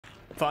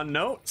Fun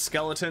note,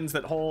 skeletons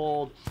that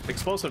hold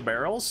explosive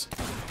barrels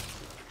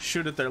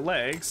shoot at their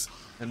legs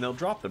and they'll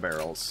drop the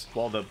barrels.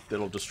 Well,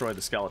 it'll destroy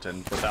the skeleton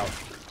without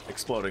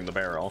exploding the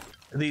barrel.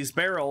 These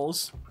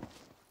barrels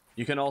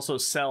you can also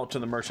sell to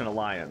the Merchant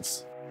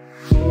Alliance.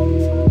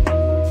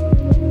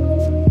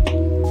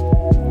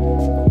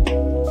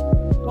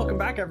 Welcome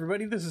back,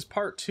 everybody. This is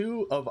part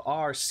 2 of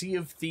our Sea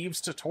of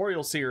Thieves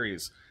tutorial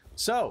series.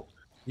 So,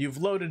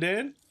 you've loaded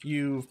in,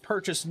 you've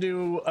purchased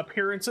new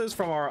appearances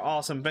from our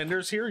awesome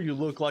vendors here. You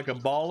look like a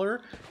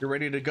baller. You're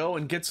ready to go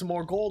and get some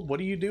more gold. What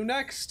do you do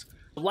next?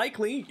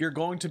 Likely, you're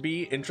going to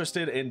be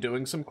interested in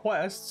doing some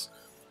quests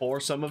for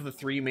some of the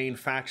 3 main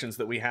factions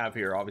that we have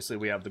here. Obviously,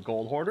 we have the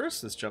Gold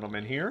Hoarders, this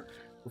gentleman here.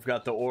 We've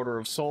got the Order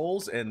of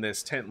Souls in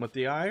this tent with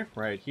the eye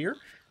right here.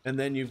 And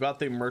then you've got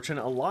the Merchant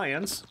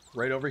Alliance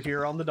right over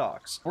here on the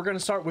docks. We're going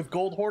to start with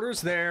Gold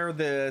Hoarders. They're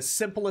the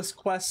simplest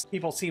quests.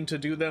 People seem to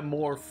do them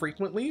more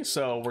frequently,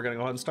 so we're going to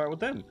go ahead and start with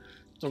them.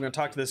 So I'm going to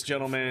talk to this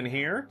gentleman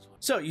here.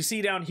 So you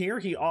see down here,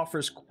 he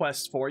offers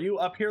quests for you.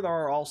 Up here, there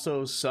are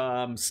also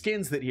some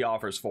skins that he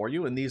offers for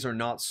you, and these are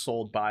not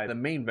sold by the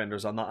main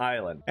vendors on the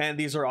island. And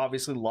these are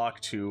obviously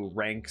locked to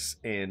ranks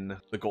in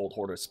the Gold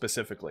Hoarder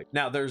specifically.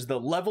 Now, there's the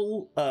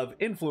level of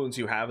influence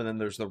you have, and then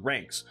there's the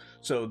ranks.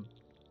 So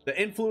the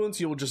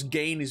influence you will just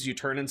gain as you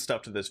turn in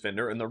stuff to this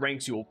vendor, and the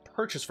ranks you will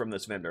purchase from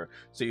this vendor.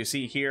 So you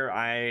see here,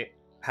 I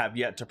have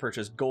yet to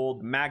purchase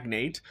Gold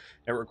Magnate.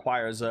 It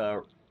requires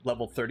a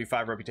level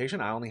 35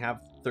 reputation. I only have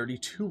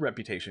 32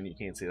 reputation. You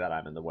can't see that,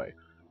 I'm in the way.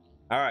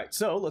 All right,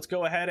 so let's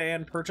go ahead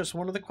and purchase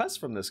one of the quests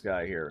from this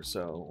guy here.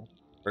 So,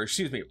 or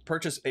excuse me,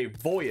 purchase a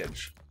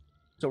voyage.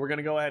 So we're going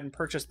to go ahead and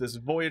purchase this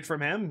voyage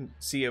from him.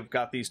 See, I've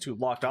got these 2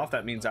 locked off.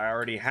 That means I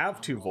already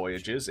have 2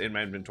 voyages in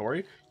my inventory.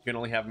 You can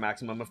only have a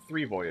maximum of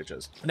 3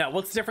 voyages. Now,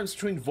 what's the difference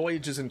between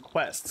voyages and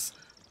quests?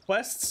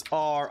 Quests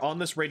are on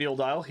this radial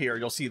dial here.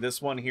 You'll see this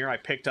one here I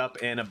picked up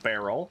in a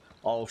barrel.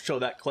 I'll show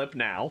that clip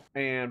now.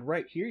 And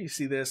right here, you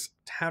see this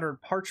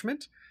tattered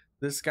parchment.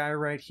 This guy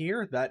right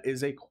here, that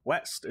is a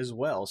quest as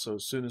well. So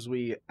as soon as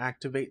we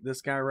activate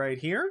this guy right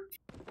here,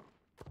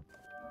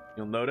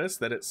 you'll notice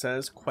that it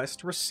says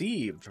quest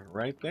received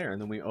right there.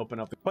 And then we open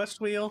up the quest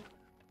wheel.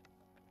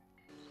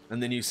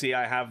 And then you see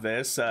I have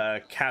this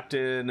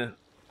Captain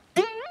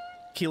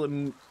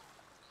Keelam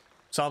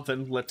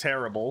something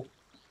terrible,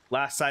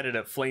 last sighted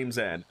at Flame's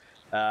End.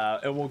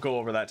 And we'll go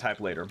over that type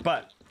later.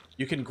 But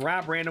you can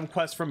grab random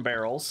quests from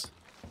barrels,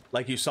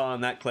 like you saw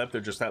in that clip.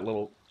 They're just that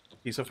little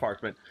piece of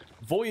parchment.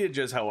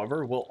 Voyages,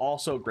 however, will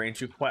also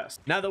grant you quests.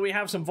 Now that we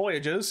have some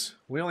voyages,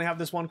 we only have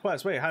this one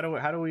quest. Wait, how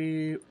do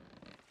we...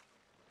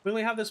 We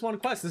only have this one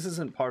quest. This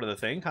isn't part of the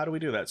thing. How do we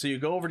do that? So you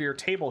go over to your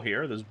table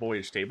here, this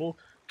voyage table.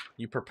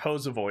 You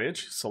propose a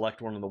voyage.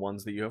 Select one of the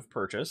ones that you have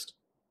purchased.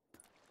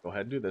 Go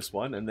ahead and do this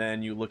one, and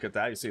then you look at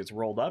that, you see it's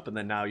rolled up, and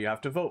then now you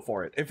have to vote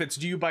for it. If it's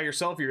you by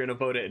yourself, you're going to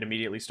vote it and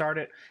immediately start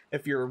it.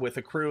 If you're with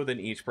a crew, then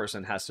each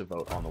person has to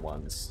vote on the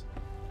ones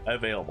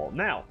available.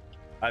 Now,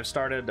 I've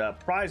started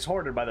Prize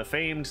Hoarded by the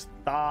famed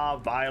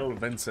Tha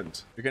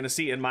Vincent. You're going to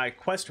see in my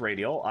quest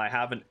radial, I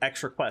have an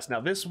extra quest.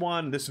 Now this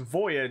one, this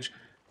voyage,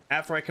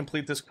 after I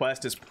complete this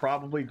quest, is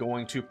probably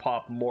going to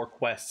pop more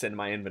quests in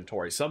my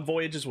inventory. Some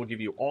voyages will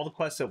give you all the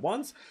quests at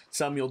once.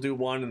 Some you'll do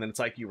one, and then it's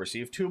like you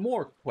receive 2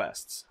 more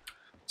quests.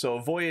 So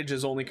a voyage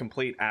is only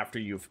complete after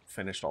you've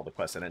finished all the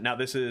quests in it. Now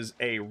this is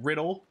a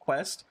riddle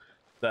quest,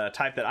 the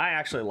type that I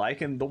actually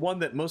like, and the one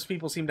that most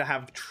people seem to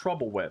have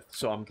trouble with.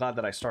 So I'm glad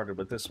that I started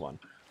with this one.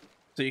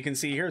 So you can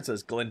see here it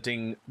says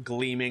glinting,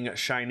 gleaming,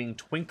 shining,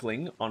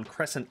 twinkling on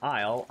Crescent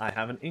Isle. I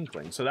have an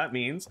inkling. So that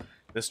means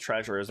this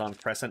treasure is on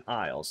Crescent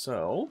Isle.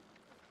 So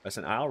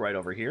Crescent Isle right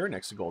over here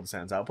next to Golden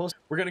Sands Outpost.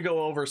 We're going to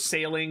go over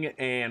sailing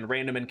and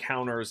random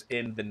encounters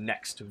in the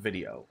next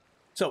video.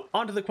 So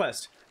onto the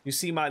quest. You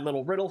see my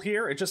little riddle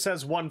here? It just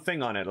says one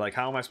thing on it. Like,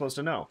 how am I supposed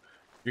to know?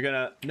 You're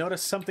gonna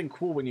notice something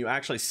cool when you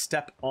actually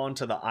step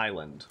onto the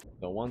island.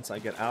 So once I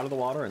get out of the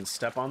water and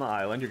step on the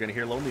island, you're gonna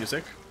hear a little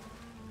music.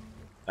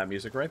 That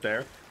music right there.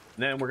 And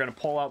then we're gonna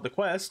pull out the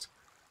quest,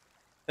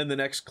 and the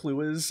next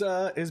clue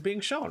is being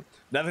shown.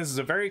 Now this is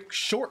a very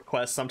short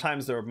quest.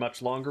 Sometimes they're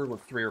much longer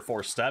with 3 or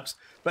 4 steps,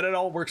 but it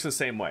all works the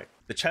same way.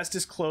 The chest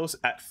is close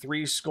at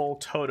 3 Skull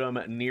Totem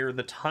near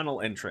the tunnel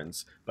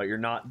entrance, but you're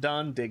not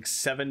done. Dig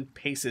 7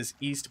 paces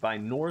east by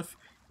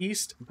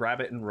northeast,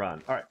 grab it and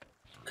run. All right,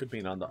 could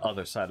be on the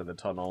other side of the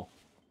tunnel.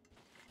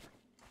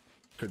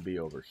 Could be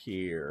over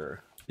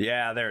here.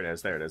 Yeah, there it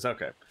is, there it is.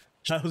 Okay,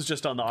 I was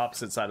just on the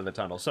opposite side of the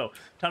tunnel. So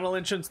tunnel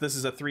entrance, this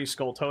is a 3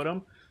 Skull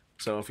Totem.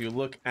 So if you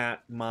look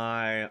at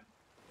my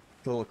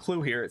little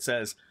clue here, it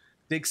says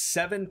dig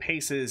 7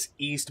 paces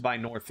east by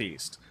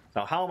northeast.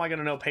 Now, how am I going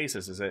to know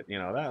paces? Is it, you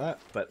know, that?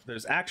 But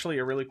there's actually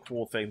a really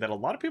cool thing that a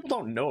lot of people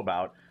don't know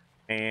about,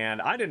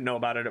 and I didn't know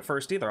about it at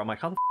first either. I'm like,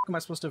 how the f am I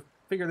supposed to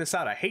figure this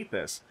out? I hate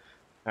this.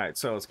 All right,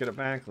 so let's get it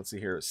back. Let's see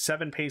here.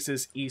 7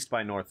 paces east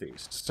by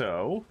northeast.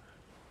 So,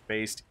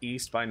 faced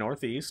east by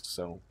northeast,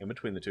 so in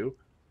between the two.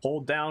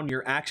 Hold down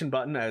your action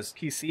button as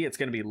PC. It's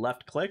going to be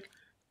left click,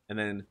 and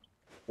then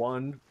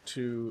 1,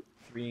 2,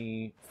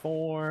 3,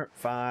 4,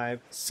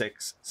 5,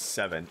 6,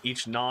 7.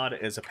 Each nod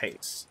is a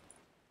pace.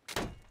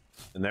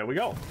 And there we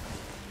go.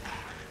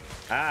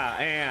 Ah,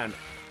 and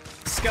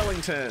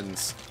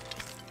skeletons.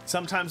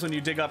 Sometimes when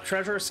you dig up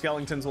treasure,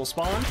 skeletons will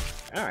spawn.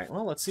 All right,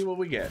 well, let's see what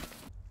we get.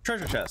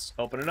 Treasure chest.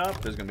 Open it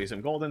up. There's going to be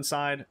some gold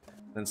inside,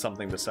 and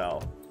something to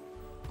sell.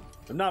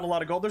 But not a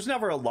lot of gold. There's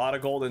never a lot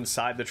of gold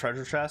inside the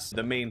treasure chest.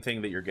 The main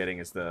thing that you're getting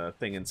is the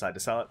thing inside to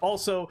sell it.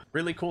 Also,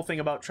 really cool thing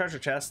about treasure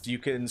chests, you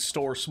can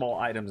store small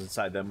items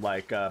inside them,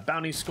 like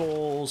bounty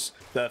skulls,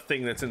 the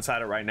thing that's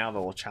inside it right now, the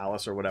little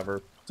chalice or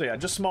whatever. So yeah,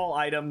 just small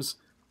items.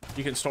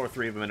 You can store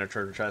 3 of them in a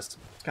treasure chest.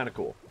 It's kind of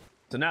cool.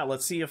 So now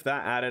let's see if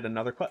that added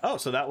another quest. Oh,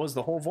 so that was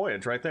the whole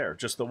voyage right there.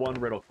 Just the one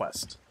riddle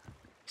quest.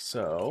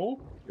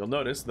 So you'll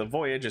notice the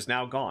voyage is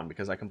now gone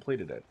because I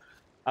completed it.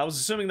 I was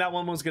assuming that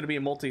one was going to be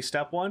a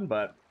multi-step one,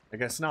 but I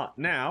guess not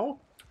now,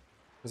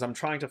 because I'm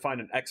trying to find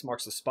an X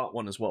marks the spot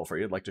one as well for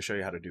you. I'd like to show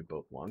you how to do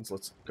both ones.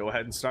 Let's go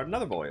ahead and start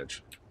another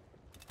voyage.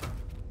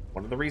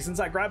 One of the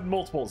reasons I grabbed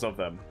multiples of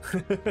them.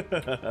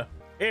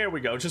 Here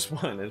we go, just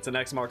one. It's an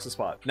X marks the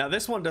spot. Now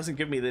this one doesn't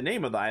give me the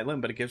name of the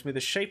island, but it gives me the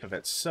shape of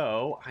it.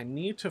 So I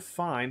need to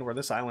find where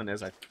this island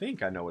is. I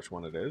think I know which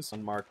one it is.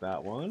 Unmark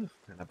that one,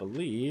 and I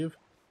believe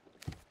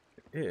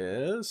it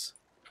is...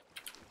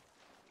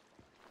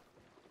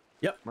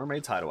 Yep,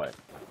 Mermaid's Hideaway.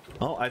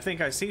 Oh, I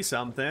think I see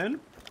something.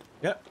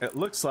 Yep, it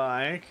looks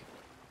like...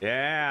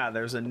 Yeah,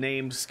 there's a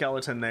named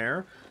skeleton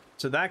there.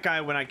 So that guy,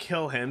 when I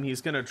kill him,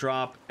 he's going to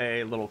drop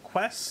a little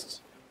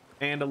quest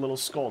and a little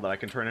skull that I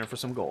can turn in for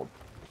some gold.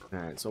 All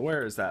right, so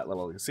where is that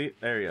little... See,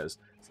 there he is.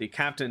 See,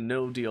 Captain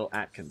No Deal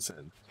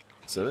Atkinson.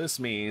 So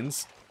this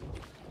means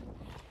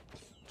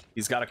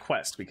he's got a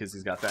quest because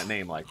he's got that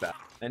name like that.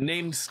 And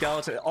named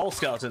skeleton, all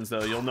skeletons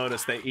though, you'll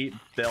notice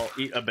they'll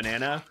eat a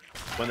banana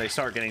when they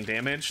start getting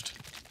damaged.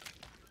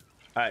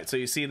 All right, so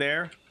you see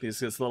there,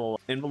 this little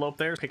envelope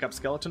there, pick up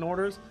skeleton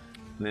orders,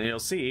 and then you'll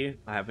see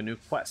I have a new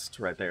quest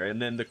right there.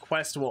 And then the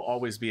quest will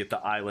always be at the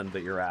island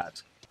that you're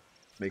at.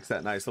 Makes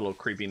that nice little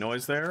creepy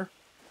noise there,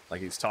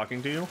 like he's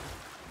talking to you.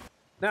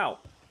 Now,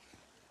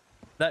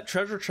 that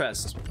treasure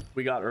chest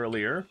we got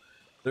earlier,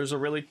 there's a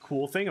really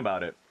cool thing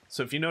about it.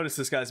 So if you notice,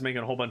 this guy's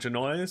making a whole bunch of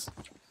noise.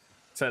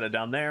 Set it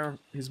down there,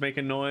 he's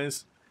making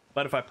noise.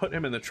 But if I put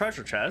him in the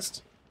treasure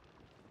chest,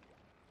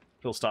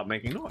 he'll stop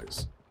making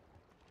noise.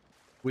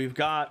 We've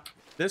got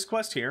this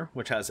quest here,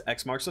 which has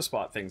X marks the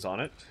spot things on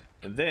it.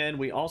 And then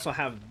we also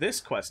have this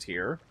quest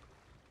here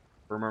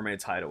for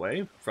Mermaid's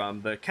Hideaway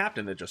from the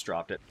captain that just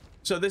dropped it.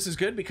 So this is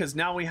good because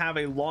now we have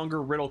a longer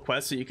riddle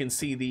quest, so you can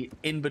see the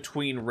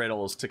in-between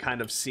riddles to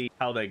kind of see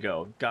how they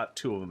go. Got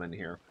 2 of them in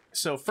here.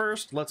 So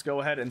first, let's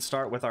go ahead and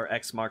start with our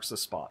X marks the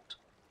spot.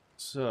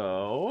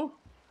 So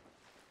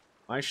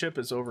my ship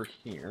is over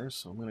here,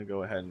 so I'm going to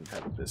go ahead and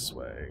head this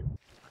way.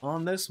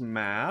 On this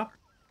map,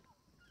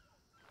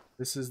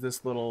 this is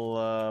this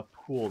little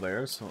pool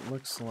there, so it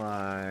looks like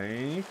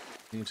I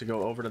need to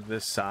go over to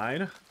this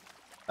side.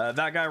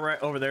 That guy right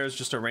over there is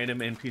just a random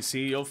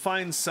NPC. You'll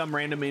find some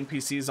random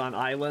NPCs on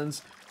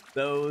islands.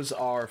 Those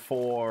are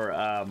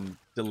for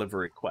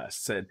delivery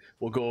quests, and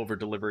we'll go over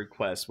delivery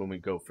quests when we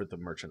go for the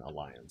Merchant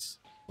Alliance.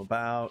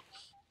 About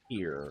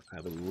here, I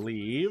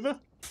believe.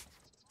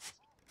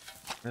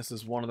 This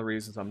is one of the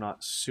reasons I'm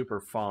not super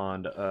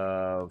fond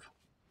of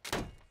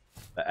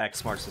the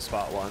X marks the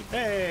spot one.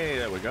 Hey,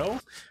 there we go.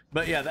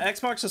 But yeah, the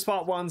X marks the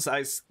spot ones,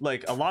 I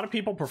like. A lot of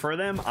people prefer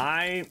them.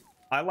 I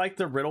like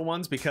the riddle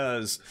ones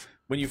because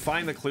when you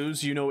find the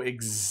clues, you know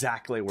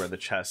exactly where the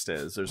chest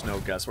is. There's no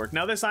guesswork.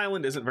 Now, this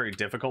island isn't very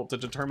difficult to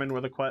determine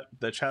where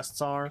the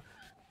chests are,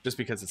 just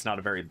because it's not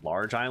a very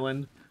large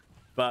island.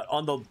 But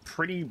on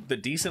the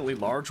decently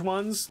large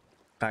ones,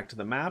 back to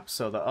the map.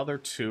 So the other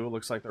 2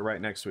 looks like they're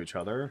right next to each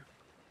other.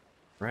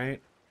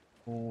 Right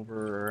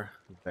over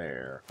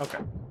there. Okay.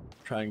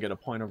 Try and get a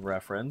point of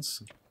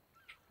reference.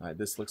 All right,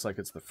 this looks like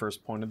it's the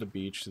first point of the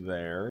beach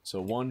there.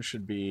 So one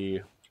should be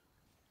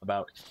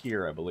about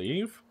here, I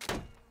believe.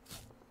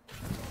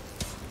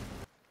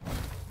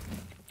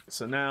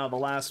 So now the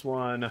last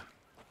one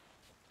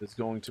is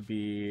going to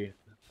be,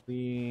 I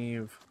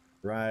believe,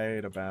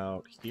 right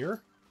about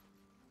here.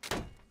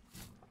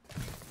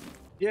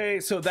 Yay,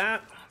 so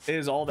that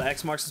is all the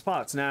X marks the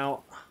spots.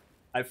 Now,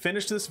 I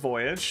finished this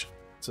voyage,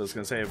 so it's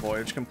going to say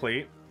voyage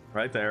complete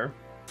right there.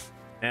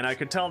 And I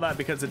could tell that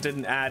because it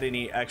didn't add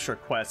any extra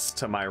quests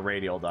to my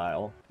radial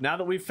dial. Now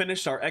that we've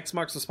finished our X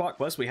marks the spot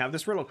quest, we have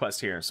this riddle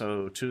quest here.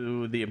 So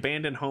to the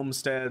abandoned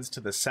homesteads to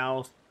the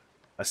south,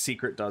 a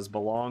secret does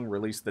belong.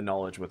 Release the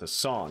knowledge with a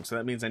song. So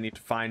that means I need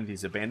to find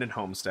these abandoned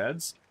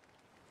homesteads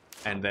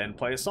and then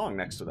play a song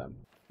next to them.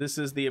 This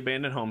is the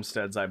abandoned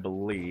homesteads, I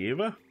believe.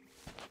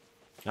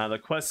 Now the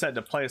quest said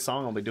to play a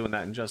song. I'll be doing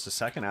that in just a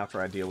second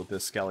after I deal with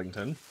this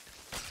skeleton.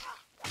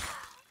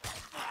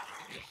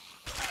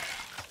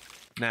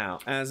 Now,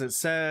 as it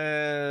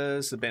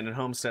says, abandoned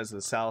homesteads to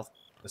the south,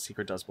 a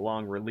secret does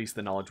belong. Release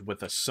the knowledge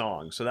with a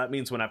song. So that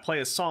means when I play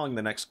a song,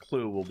 the next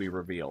clue will be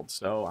revealed.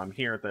 So I'm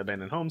here at the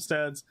abandoned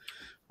homesteads.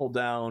 Hold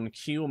down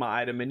Q,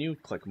 my item menu.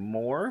 Click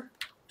more,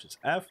 which is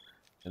F.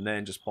 and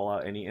then just pull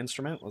out any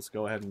instrument. Let's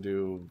go ahead and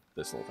do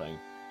this little thing.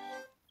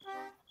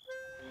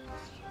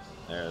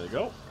 There we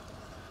go.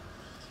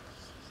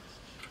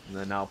 And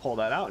then now pull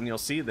that out, and you'll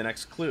see the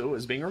next clue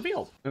is being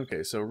revealed.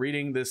 Okay, so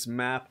reading this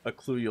map, a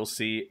clue you'll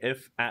see: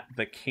 if at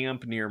the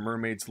camp near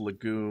Mermaid's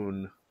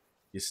Lagoon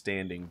is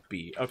standing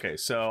B. Okay,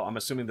 so I'm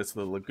assuming that's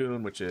the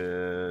lagoon, which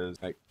is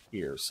right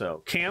here.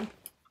 So camp,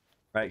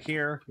 right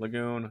here,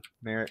 lagoon,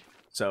 there.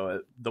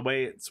 So the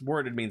way it's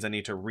worded means I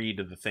need to read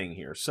the thing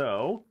here.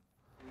 So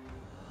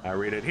I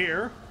read it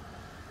here,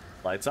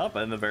 lights up,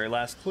 and the very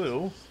last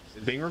clue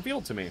is being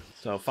revealed to me.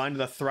 So find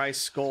the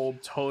thrice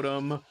gold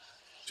totem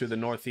to the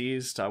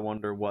northeast. I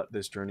wonder what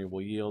this journey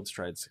will yield.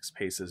 Stride 6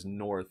 paces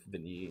north,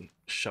 then ye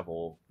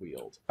shovel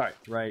wield. All right,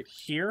 right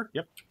here.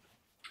 Yep.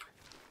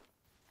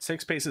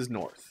 6 paces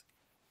north.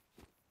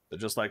 So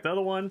just like the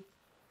other one,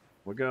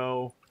 we'll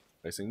go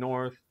facing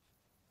north.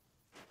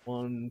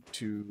 1,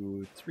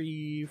 2,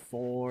 3,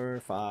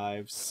 4,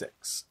 5,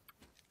 6.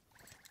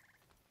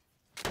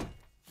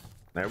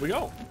 There we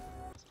go.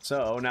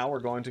 So now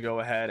we're going to go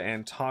ahead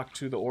and talk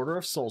to the Order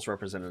of Souls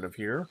representative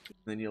here.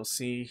 Then you'll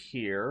see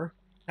here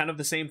kind of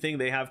the same thing.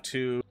 They have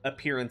 2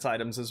 appearance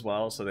items as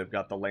well. So they've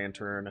got the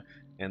lantern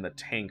and the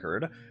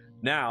tankard.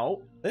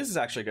 Now, this is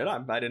actually good. I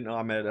didn't know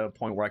I'm at a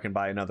point where I can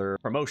buy another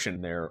promotion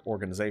in their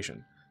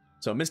organization.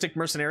 So Mystic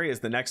Mercenary is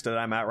the next that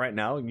I'm at right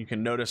now. You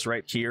can notice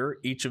right here,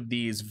 each of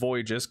these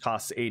voyages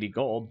costs 80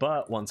 gold.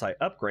 But once I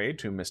upgrade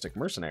to Mystic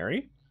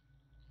Mercenary,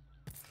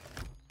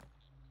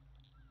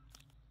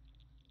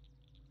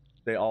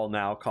 they all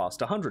now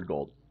cost 100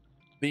 gold.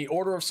 The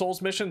Order of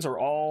Souls missions are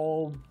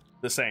all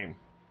the same.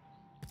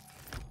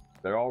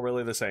 They're all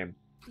really the same.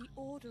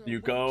 You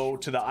go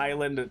to the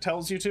island it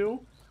tells you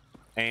to,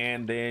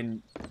 and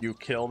then you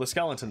kill the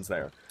skeletons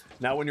there.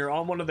 Now, when you're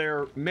on one of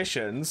their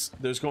missions,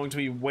 there's going to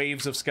be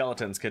waves of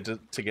skeletons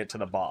to get to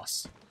the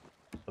boss.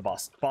 The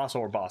boss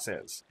or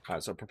bosses. All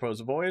right, so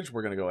propose a voyage.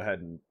 We're going to go ahead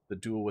and the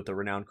duel with the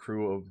renowned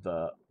crew of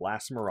the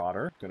Last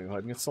Marauder. Going to go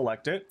ahead and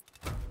select it.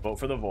 Vote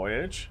for the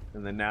voyage.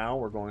 And then now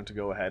we're going to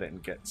go ahead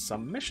and get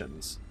some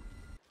missions.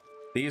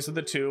 These are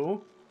the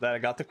 2 that I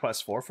got the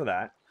quest for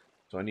that.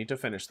 So I need to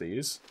finish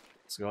these.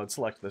 Let's go ahead and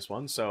select this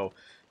one. So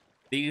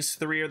these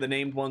 3 are the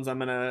named ones I'm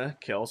going to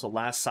kill. So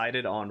last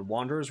sighted on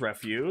Wanderer's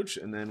Refuge.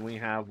 And then we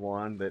have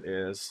one that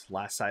is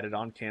last sighted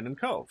on Cannon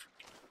Cove.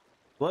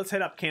 Let's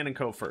hit up Cannon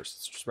Cove first.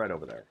 It's just right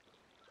over there.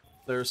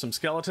 There's some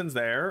skeletons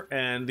there,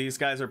 and these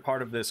guys are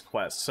part of this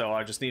quest. So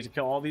I just need to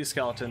kill all these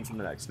skeletons in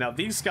the next. Now,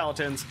 these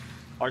skeletons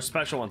are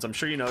special ones. I'm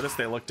sure you noticed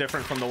they look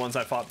different from the ones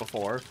I fought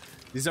before.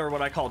 These are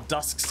what I call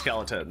dusk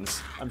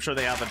skeletons. I'm sure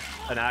they have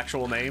an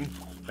actual name.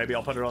 Maybe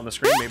I'll put it on the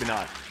screen, maybe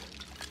not.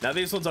 Now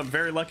these ones, I'm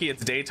very lucky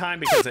it's daytime,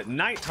 because at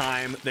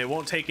nighttime they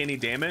won't take any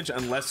damage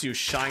unless you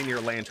shine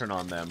your lantern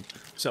on them.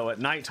 So at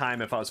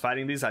nighttime, if I was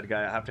fighting these, I'd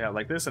have to have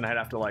like this, and I'd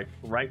have to like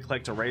right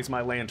click to raise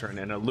my lantern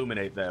and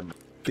illuminate them.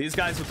 These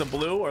guys with the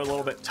blue are a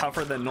little bit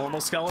tougher than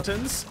normal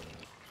skeletons.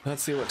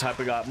 Let's see what type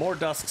we got. More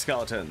dusk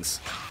skeletons.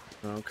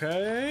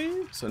 Okay,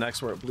 so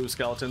next we're at blue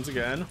skeletons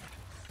again.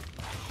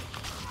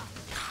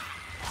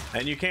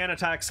 And you can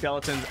attack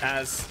skeletons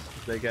as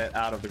they get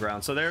out of the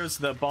ground. So there's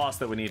the boss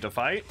that we need to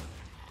fight.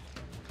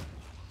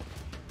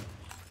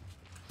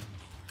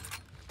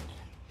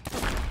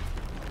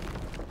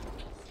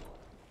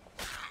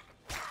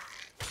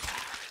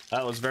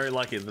 That was very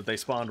lucky that they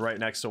spawned right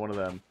next to one of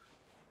them.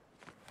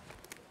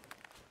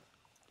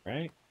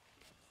 Right?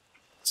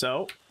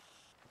 So,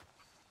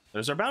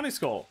 there's our bounty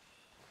skull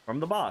from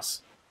the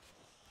boss.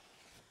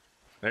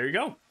 There you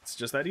go. It's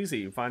just that easy.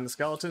 You find the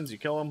skeletons, you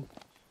kill them,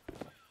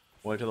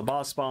 wait till the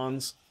boss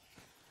spawns,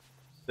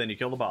 then you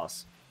kill the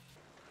boss.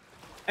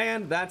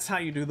 And that's how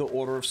you do the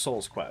Order of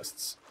Souls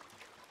quests.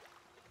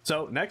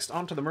 So, next,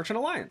 on to the Merchant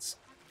Alliance.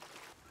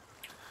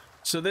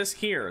 So this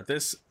here,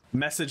 this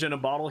message in a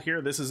bottle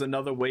here, this is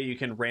another way you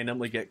can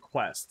randomly get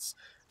quests.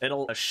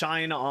 It'll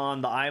shine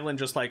on the island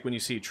just like when you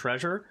see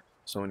treasure.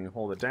 So when you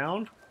hold it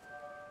down,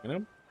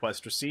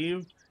 quest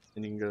received,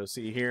 and you can go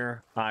see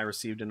here, I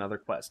received another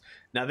quest.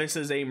 Now this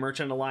is a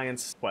Merchant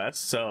Alliance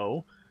quest,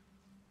 so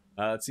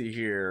let's see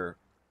here.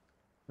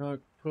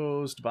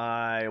 Posed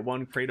by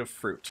 1 crate of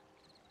fruit.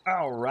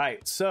 All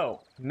right,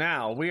 so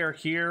now we are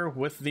here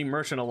with the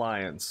Merchant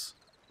Alliance.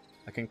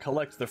 I can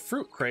collect the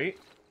fruit crate.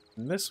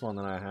 And this one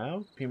that I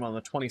have came on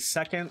the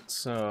 22nd,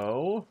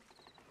 so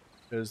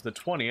it is the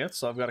 20th,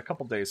 so I've got a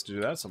couple days to do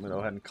that. So I'm gonna go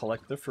ahead and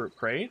collect the fruit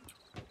crate.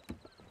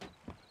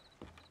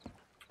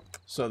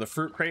 So the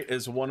fruit crate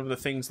is one of the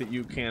things that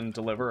you can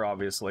deliver,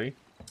 obviously.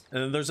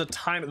 And then there's a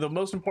time. The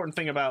most important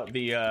thing about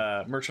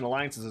the Merchant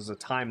Alliances is a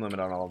time limit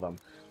on all of them.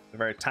 They're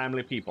very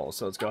timely people.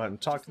 So let's go ahead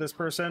and talk to this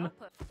person.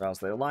 Browse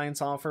the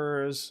alliance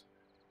offers.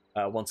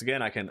 Once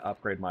again, I can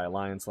upgrade my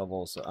alliance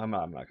level, so I'm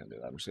not gonna do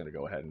that. I'm just gonna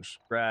go ahead and just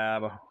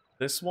grab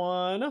this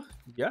one.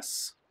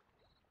 Yes.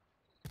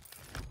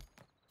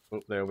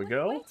 Oh, there we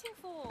go.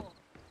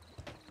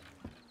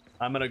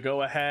 I'm gonna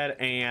go ahead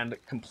and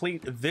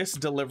complete this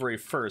delivery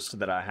first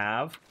that I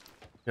have,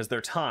 because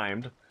they're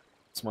timed.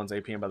 This one's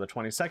 8 p.m. by the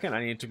 22nd.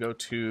 I need to go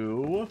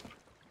to,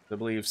 I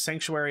believe,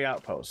 Sanctuary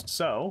Outpost.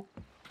 So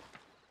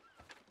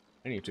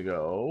I need to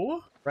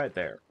go right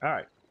there. All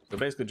right. So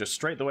basically just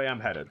straight the way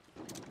I'm headed.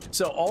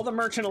 So all the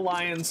Merchant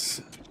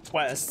Alliance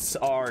quests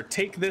are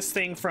take this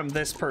thing from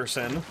this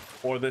person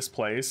or this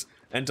place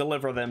and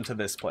deliver them to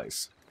this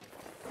place.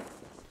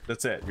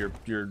 That's it.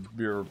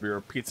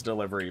 Your pizza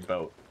delivery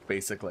boat,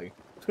 basically.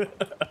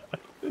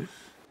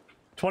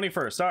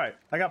 21st. All right.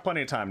 I got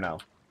plenty of time now.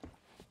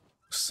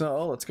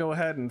 So let's go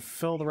ahead and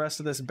fill the rest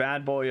of this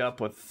bad boy up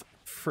with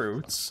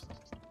fruits.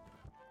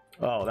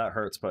 Oh, that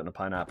hurts putting a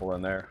pineapple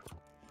in there.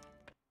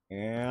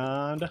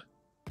 And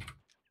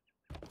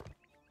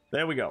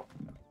there we go.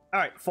 All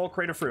right, full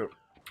crate of fruit.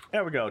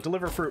 There we go.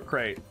 Deliver fruit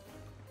crate.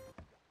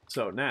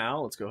 So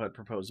now let's go ahead and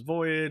propose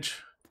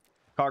voyage.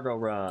 Cargo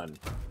run.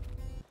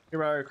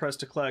 Here I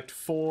request to collect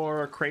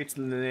 4 crates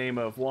in the name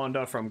of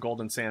Wanda from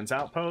Golden Sands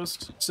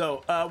Outpost.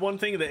 So one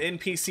thing, the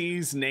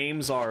NPCs'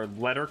 names are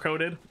letter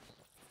coded,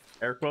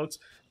 air quotes.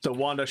 So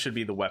Wanda should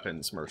be the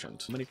weapons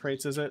merchant. How many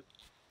crates is it?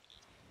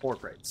 4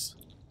 crates.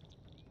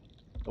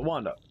 So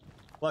Wanda,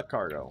 collect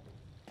cargo.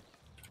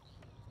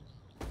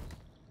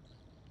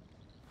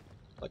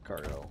 Collect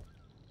cargo.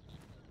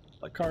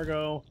 Collect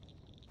cargo.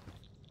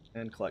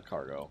 And collect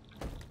cargo.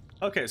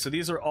 Okay, so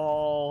these are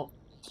all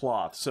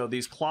cloth. So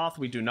these cloth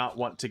we do not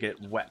want to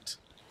get wet.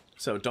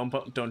 So don't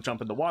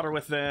jump in the water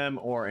with them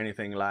or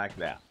anything like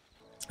that.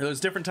 There's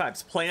different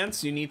types.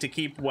 Plants you need to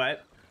keep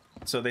wet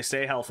so they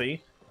stay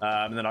healthy.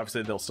 And then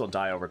obviously they'll still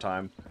die over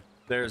time.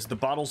 There's the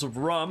bottles of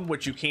rum,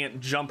 which you can't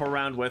jump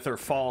around with or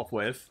fall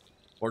with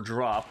or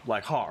drop,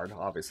 like hard.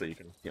 Obviously you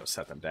can,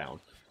 set them down.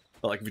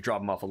 But like if you drop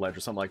them off a ledge or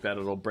something like that,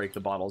 it'll break the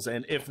bottles.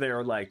 And if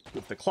they're like,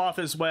 if the cloth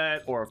is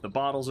wet or if the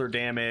bottles are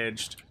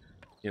damaged,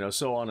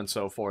 so on and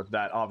so forth,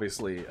 that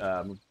obviously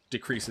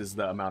decreases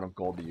the amount of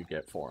gold that you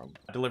get for them.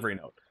 Delivery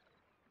note.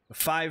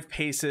 5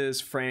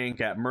 paces, Frank,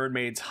 at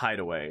Mermaid's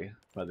Hideaway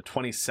by the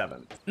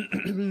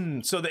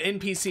 27th. So the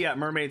NPC at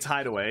Mermaid's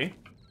Hideaway,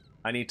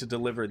 I need to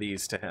deliver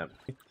these to him.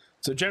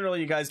 So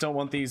generally you guys don't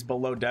want these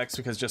below decks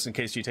because just in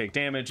case you take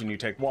damage and you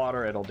take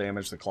water, it'll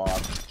damage the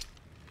cloth.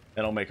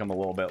 It'll make them a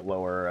little bit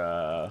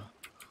lower,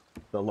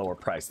 the lower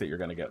price that you're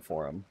going to get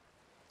for them.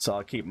 So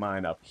I'll keep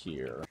mine up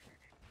here.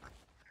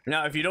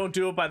 Now, if you don't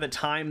do it by the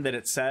time that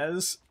it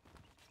says,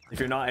 if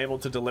you're not able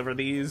to deliver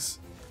these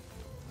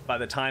by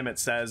the time it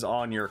says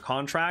on your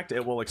contract,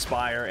 it will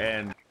expire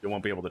and you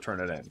won't be able to turn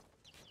it in.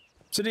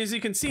 So as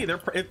you can see,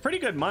 it's pretty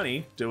good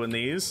money doing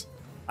these.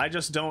 I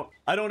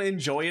don't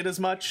enjoy it as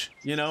much.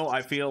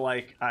 I feel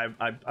like I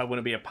want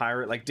to be a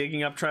pirate. Like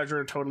digging up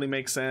treasure totally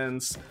makes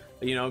sense.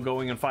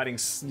 Going and fighting,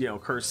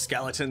 cursed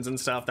skeletons and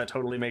stuff, that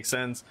totally makes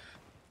sense.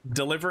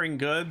 Delivering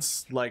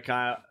goods, like,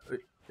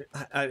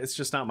 it's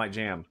just not my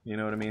jam. You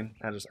know what I mean?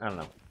 I don't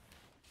know.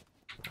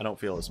 I don't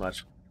feel as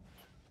much.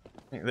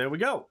 There we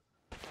go.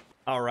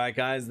 All right,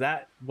 guys,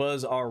 that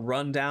was our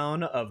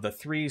rundown of the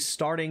 3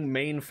 starting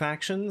main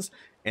factions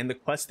and the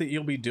quests that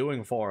you'll be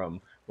doing for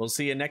them. We'll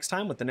see you next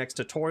time with the next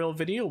tutorial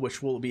video,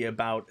 which will be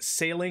about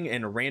sailing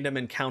and random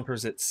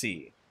encounters at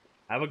sea.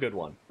 Have a good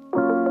one.